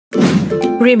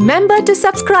Remember to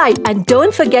subscribe and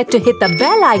don't forget to hit the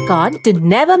bell icon to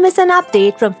never miss an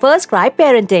update from First Cry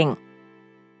Parenting.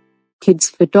 Kids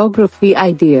photography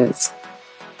ideas.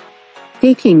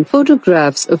 Taking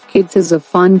photographs of kids is a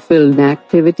fun-filled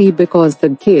activity because the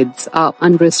kids are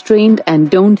unrestrained and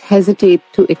don't hesitate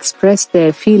to express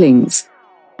their feelings.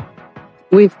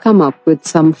 We've come up with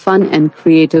some fun and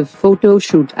creative photo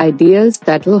shoot ideas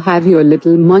that'll have your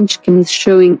little munchkins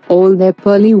showing all their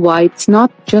pearly whites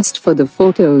not just for the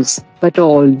photos, but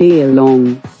all day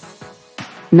long.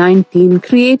 19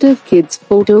 creative kids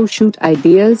photo shoot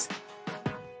ideas.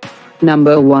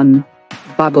 Number 1.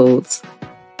 Bubbles.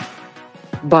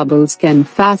 Bubbles can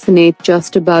fascinate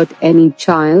just about any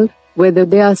child, whether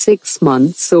they are 6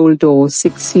 months old or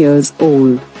 6 years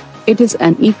old. It is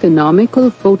an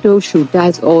economical photo shoot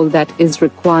as all that is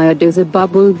required is a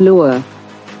bubble blower.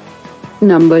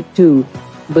 Number 2.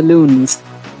 Balloons.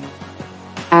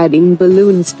 Adding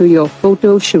balloons to your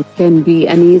photo shoot can be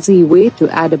an easy way to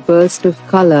add a burst of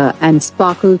color and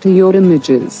sparkle to your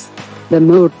images. The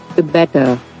more, the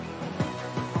better.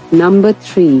 Number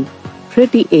 3.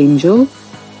 Pretty angel.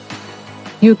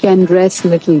 You can dress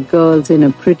little girls in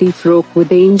a pretty frock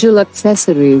with angel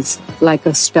accessories, like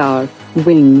a star,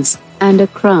 wings, and a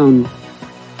crown.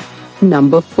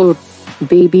 Number 4.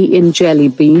 Baby in jelly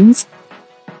beans.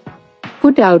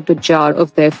 Put out a jar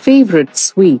of their favorite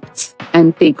sweets,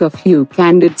 and take a few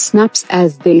candid snaps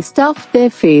as they stuff their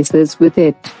faces with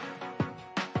it.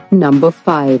 Number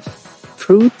 5.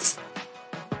 Fruits.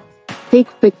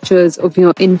 Take pictures of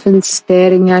your infants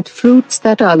staring at fruits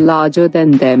that are larger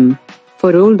than them.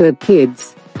 For older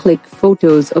kids, click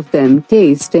photos of them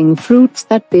tasting fruits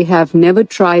that they have never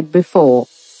tried before.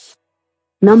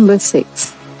 Number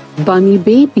 6. Bunny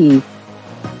baby.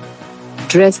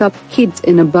 Dress up kids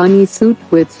in a bunny suit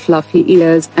with fluffy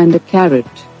ears and a carrot,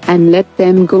 and let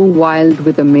them go wild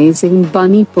with amazing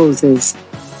bunny poses.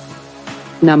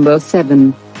 Number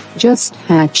 7. Just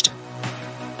hatched.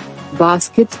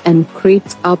 Baskets and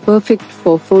crates are perfect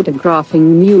for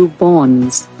photographing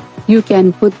newborns. You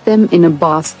can put them in a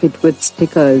basket with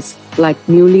stickers, like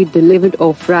newly delivered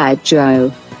or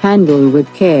fragile, handle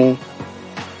with care.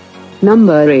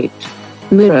 Number 8.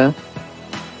 Mirror.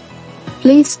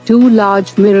 Place 2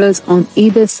 large mirrors on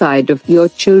either side of your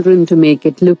children to make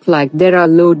it look like there are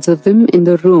loads of them in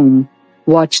the room.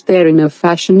 Watch their inner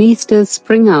fashionistas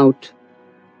spring out.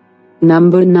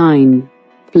 Number 9.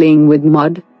 Playing with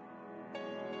mud.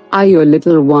 Are your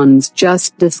little ones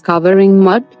just discovering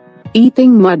mud?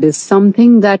 Eating mud is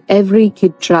something that every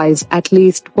kid tries at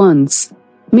least once.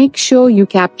 Make sure you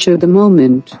capture the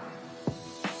moment.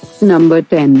 Number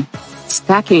 10.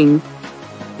 Stacking.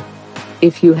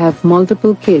 If you have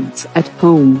multiple kids at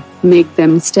home, make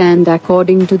them stand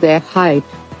according to their height.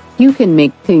 You can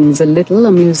make things a little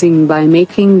amusing by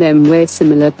making them wear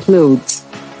similar clothes.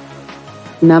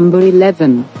 Number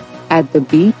 11. At the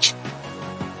beach.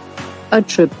 A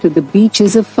trip to the beach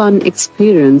is a fun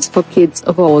experience for kids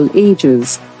of all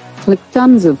ages. Click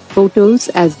tons of photos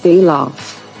as they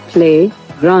laugh, play,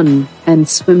 run, and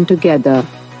swim together.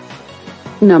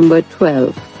 Number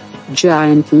 12.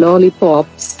 Giant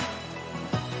lollipops.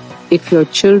 If your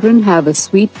children have a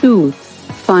sweet tooth,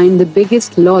 find the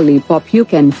biggest lollipop you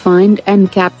can find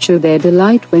and capture their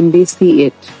delight when they see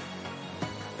it.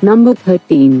 Number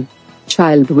 13.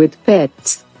 Child with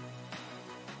pets.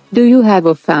 Do you have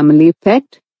a family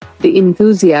pet? The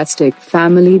enthusiastic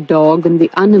family dog and the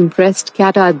unimpressed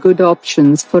cat are good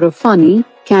options for a funny,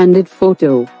 candid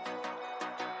photo.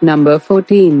 Number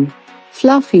 14.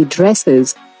 Fluffy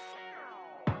dresses.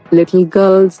 Little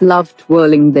girls love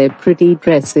twirling their pretty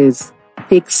dresses.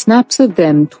 Take snaps of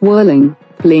them twirling,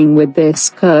 playing with their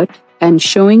skirt, and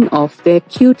showing off their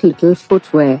cute little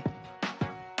footwear.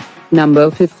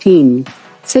 Number 15.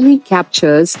 Silly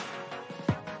captures.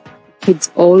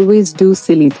 Kids always do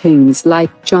silly things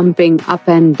like jumping up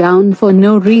and down for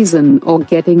no reason or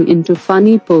getting into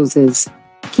funny poses.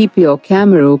 Keep your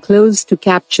camera close to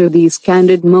capture these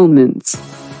candid moments.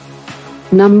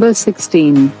 Number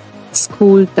 16.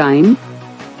 School time.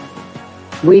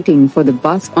 Waiting for the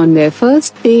bus on their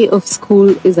first day of school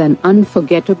is an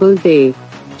unforgettable day.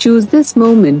 Choose this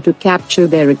moment to capture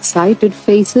their excited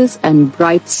faces and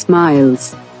bright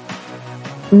smiles.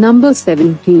 Number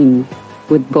 17.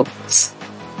 With books.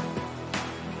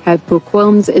 Have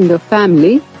bookworms in the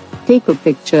family? Take a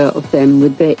picture of them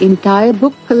with their entire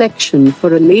book collection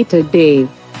for a later day.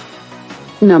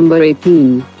 Number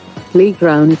 18.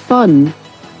 Playground fun.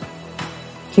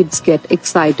 Kids get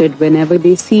excited whenever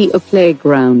they see a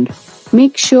playground.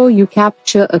 Make sure you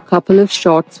capture a couple of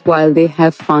shots while they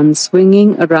have fun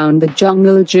swinging around the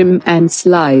jungle gym and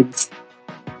slides.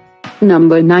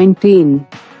 number 19.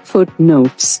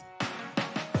 Footnotes.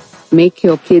 Make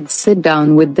your kids sit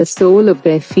down with the sole of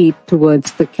their feet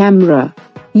towards the camera.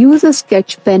 Use a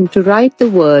sketch pen to write the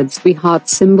words "We heart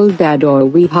symbol dad" or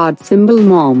 "We heart symbol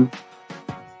mom."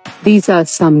 These are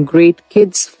some great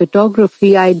kids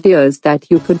photography ideas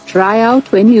that you could try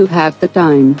out when you have the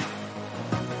time.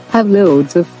 Have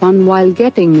loads of fun while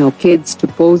getting your kids to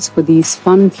pose for these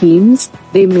fun themes.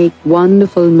 They make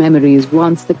wonderful memories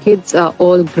once the kids are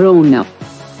all grown up.